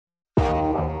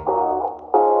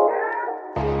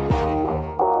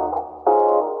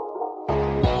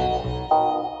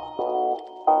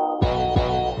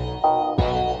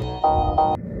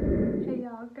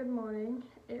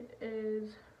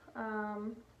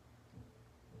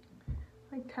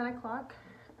like 10 o'clock.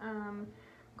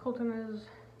 Colton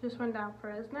just went down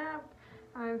for his nap.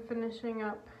 I'm finishing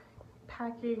up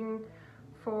packing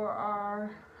for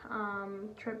our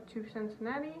trip to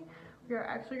Cincinnati. We are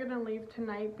actually going to leave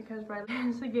tonight because Riley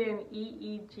has to get an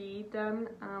EEG done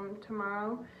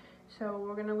tomorrow. So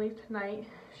we're going to leave tonight.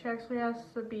 She actually has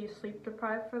to be sleep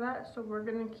deprived for that, so we're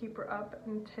going to keep her up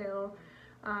until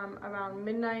around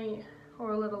midnight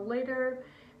or a little later,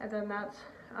 and then that's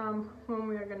when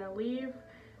we are going to leave,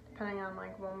 depending on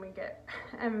like when we get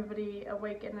everybody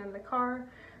awake and in the car.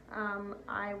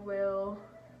 I will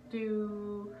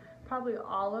do probably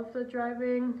all of the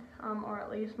driving, or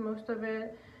at least most of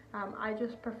it. I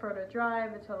just prefer to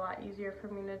drive. It's a lot easier for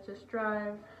me to just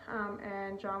drive,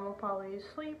 and John will probably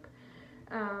sleep.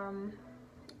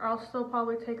 I'll still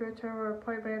probably take her to her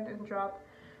appointment and drop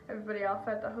everybody off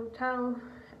at the hotel,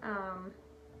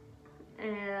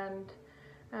 and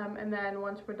then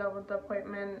once we're done with the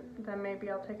appointment, then maybe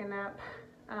I'll take a nap.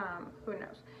 Who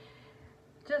knows?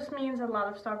 Just means a lot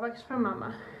of Starbucks for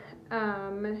Mama.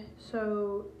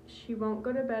 So she won't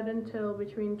go to bed until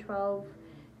between 12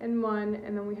 and 1,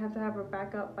 and then we have to have her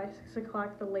back up by 6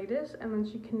 o'clock the latest, and then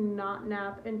she cannot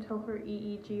nap until her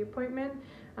EEG appointment,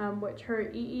 which her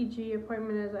EEG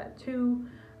appointment is at 2,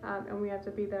 and we have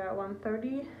to be there at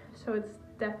 1:30. So it's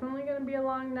definitely going to be a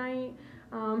long night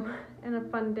and a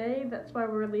fun day. That's why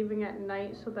we're leaving at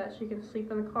night, so that she can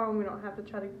sleep in the car and we don't have to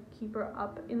try to keep her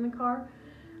up in the car,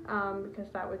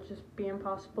 because that would just be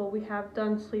impossible. We have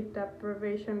done sleep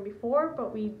deprivation before,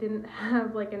 but we didn't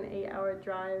have like an 8-hour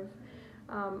drive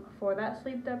for that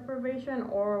sleep deprivation,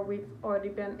 or we've already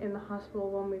been in the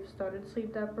hospital when we've started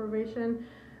sleep deprivation.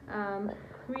 The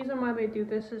reason why they do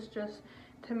this is just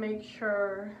to make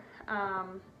sure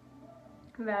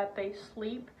that they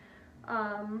sleep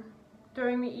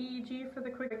during the EEG for the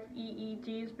quick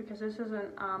EEGs, because this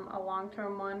isn't a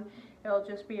long-term one. It'll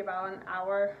just be about an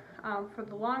hour. For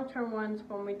the long-term ones,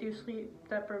 when we do sleep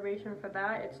deprivation for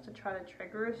that, it's to try to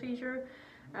trigger a seizure.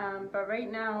 But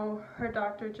right now, her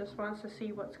doctor just wants to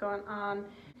see what's going on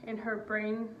in her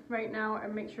brain right now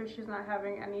and make sure she's not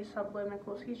having any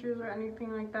subclinical seizures or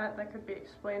anything like that that could be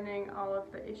explaining all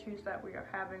of the issues that we are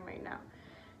having right now.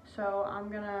 So I'm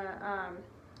gonna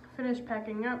finish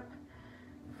packing up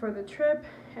for the trip,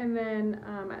 and then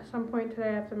at some point today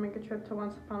I have to make a trip to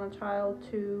Once Upon a Child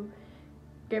to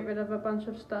get rid of a bunch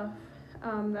of stuff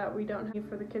that we don't need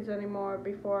for the kids anymore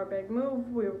before our big move.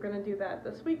 We were going to do that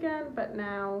this weekend, but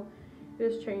now it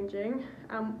is changing.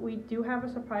 We do have a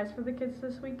surprise for the kids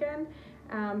this weekend,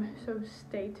 so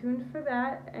stay tuned for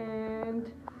that.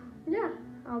 And yeah,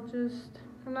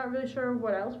 I'm not really sure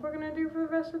what else we're going to do for the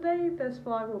rest of the day. This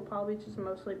vlog will probably just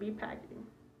mostly be packing.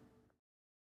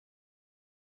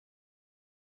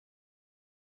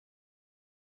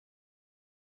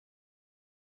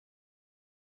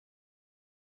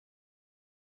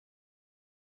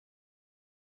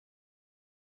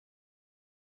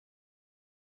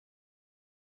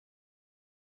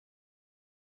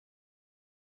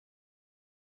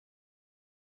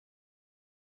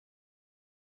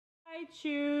 I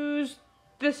choose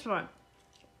this one.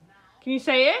 Can you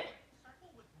say it?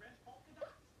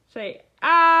 Say,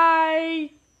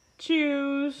 I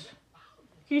choose.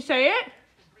 Can you say it?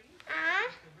 I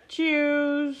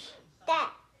choose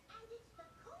that.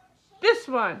 This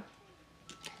one.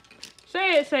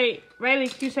 Say it. Say, Riley,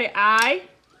 can you say I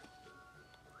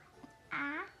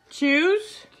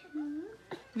choose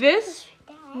this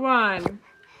one?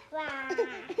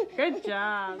 Good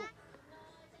job.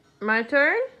 My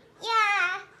turn?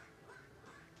 Yeah.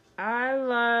 I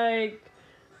like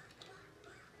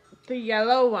the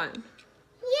yellow one.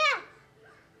 Yeah.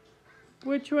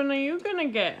 Which one are you gonna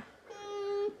get?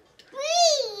 Blue.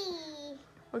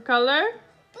 What color?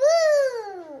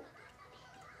 Blue.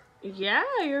 Yeah,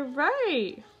 you're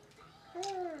right.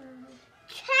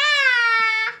 Cha.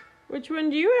 Which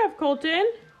one do you have,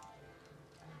 Colton?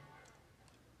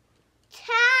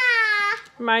 Cha.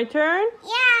 My turn?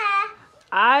 Yeah.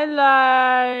 I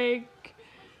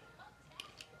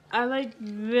like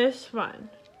this one.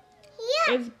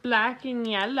 Yeah. It's black and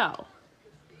yellow.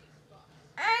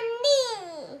 And me.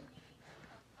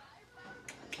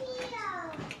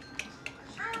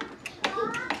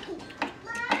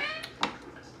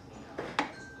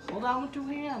 Hold on with 2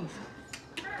 hands.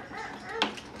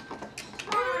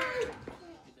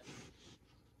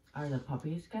 Are the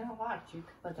puppies gonna watch? You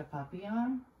can put the puppy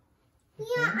on.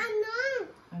 Yeah, I know.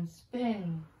 And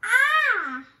spin.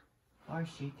 Ah! Or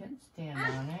she can stand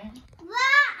on it.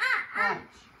 Watch.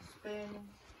 Spin.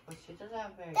 But she doesn't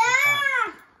have very good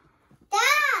back.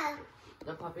 Dad!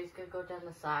 The puppies can go down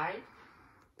the side?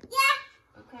 Yeah.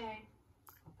 Okay.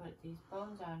 I'll put these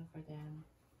bones on for them.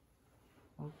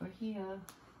 Over here.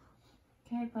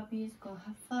 Okay, puppies, go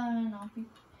have fun. I'll be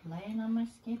playing on my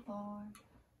skateboard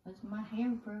with my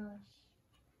hairbrush.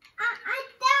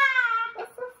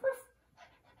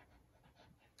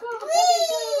 Go, puppy,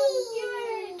 go!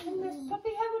 Yay! Can this puppy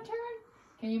have a turn?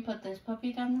 Can you put this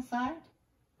puppy down the side?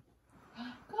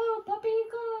 Go, puppy,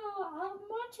 go! I'm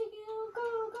watching you.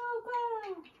 Go, go, go!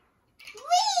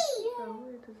 So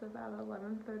it is about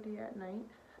 11:30 at night.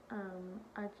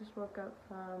 I just woke up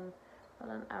from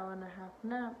about an hour and a half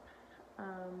nap.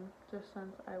 Just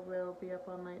since I will be up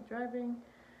all night driving.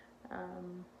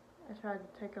 I tried to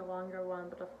take a longer one,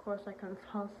 but of course I couldn't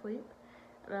fall asleep.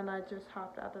 And then I just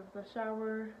hopped out of the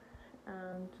shower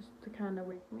just to kind of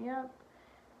wake me up.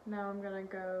 Now I'm gonna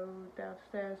go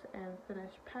downstairs and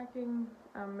finish packing,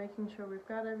 making sure we've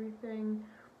got everything.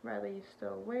 Riley's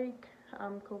still awake.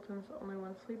 Colton's the only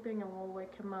one sleeping, and we'll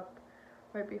wake him up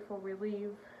right before we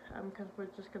leave because we're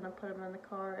just gonna put him in the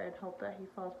car and hope that he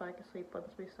falls back asleep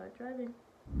once we start driving.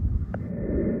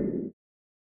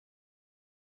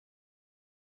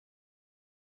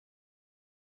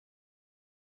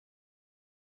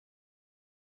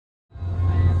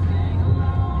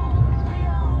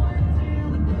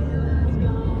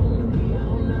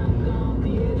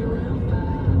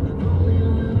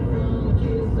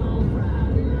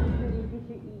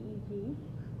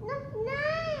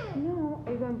 No.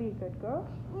 Are you gonna be a good girl?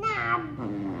 No.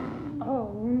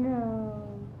 Oh no.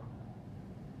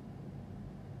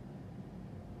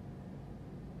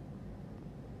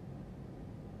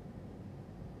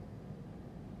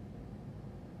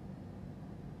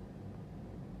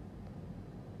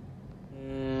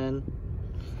 And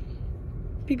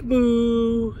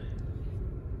peekaboo.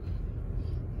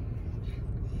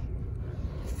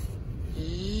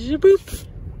 Boop.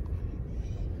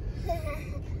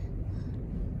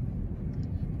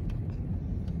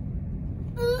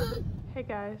 Hey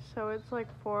guys, so it's like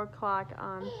 4 o'clock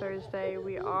on Thursday.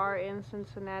 We are in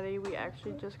Cincinnati. We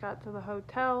actually just got to the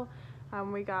hotel.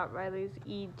 We got Riley's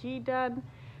EEG done.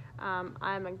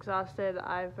 I'm exhausted.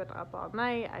 I've been up all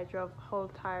night. I drove the whole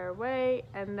entire way,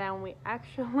 and then I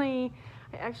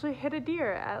actually hit a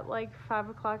deer at like 5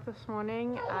 o'clock this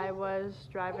morning. I was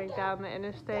driving down the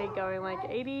interstate going like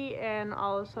 80, and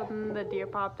all of a sudden the deer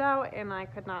popped out and I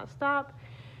could not stop.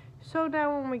 So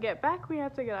now when we get back, we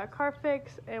have to get our car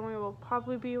fixed, and we will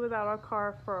probably be without our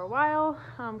car for a while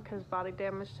because body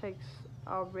damage takes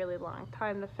a really long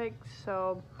time to fix.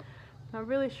 So not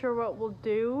really sure what we'll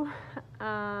do,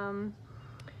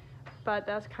 but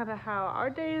that's kind of how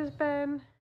our day has been.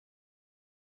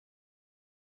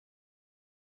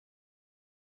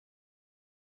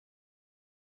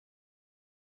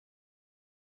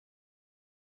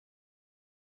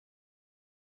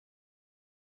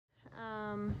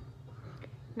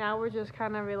 Now we're just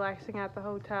kind of relaxing at the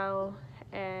hotel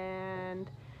and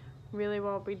really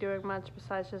won't be doing much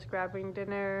besides just grabbing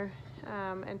dinner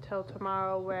until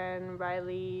tomorrow when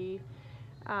Riley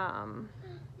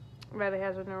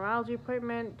has a neurology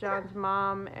appointment. John's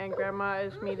mom and grandma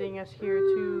is meeting us here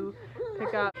to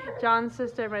pick up John's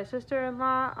sister, my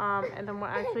sister-in-law, and then we're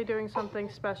actually doing something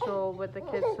special with the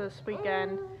kids this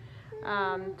weekend,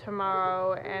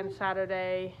 tomorrow and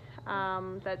Saturday,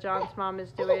 that John's mom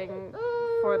is doing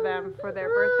for them for their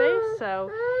birthdays.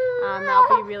 So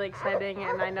that'll be really exciting,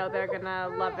 and I know they're gonna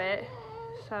love it.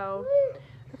 So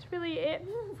that's really it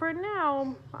for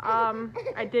now.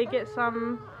 I did get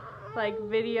some like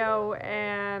video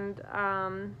and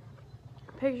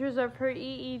pictures of her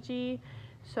EEG,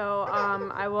 so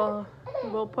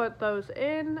we'll put those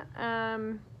in,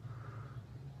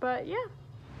 but yeah.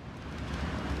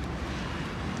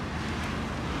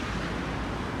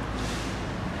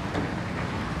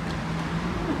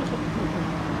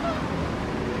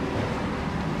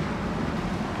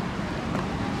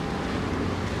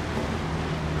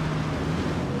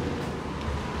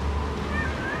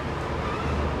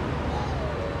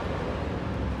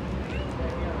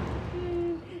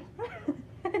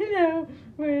 Hello,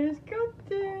 where's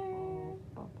Colton?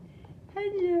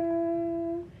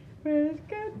 Hello, where's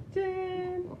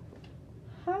Colton?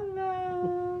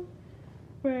 Hello,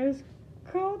 where's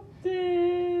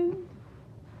Colton?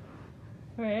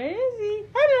 Where is he?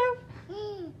 Hello,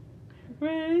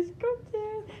 where's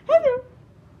Colton? Hello,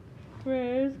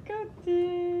 where's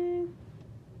Colton?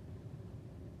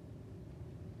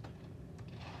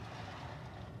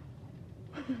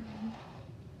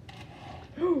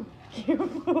 Oh,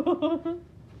 careful.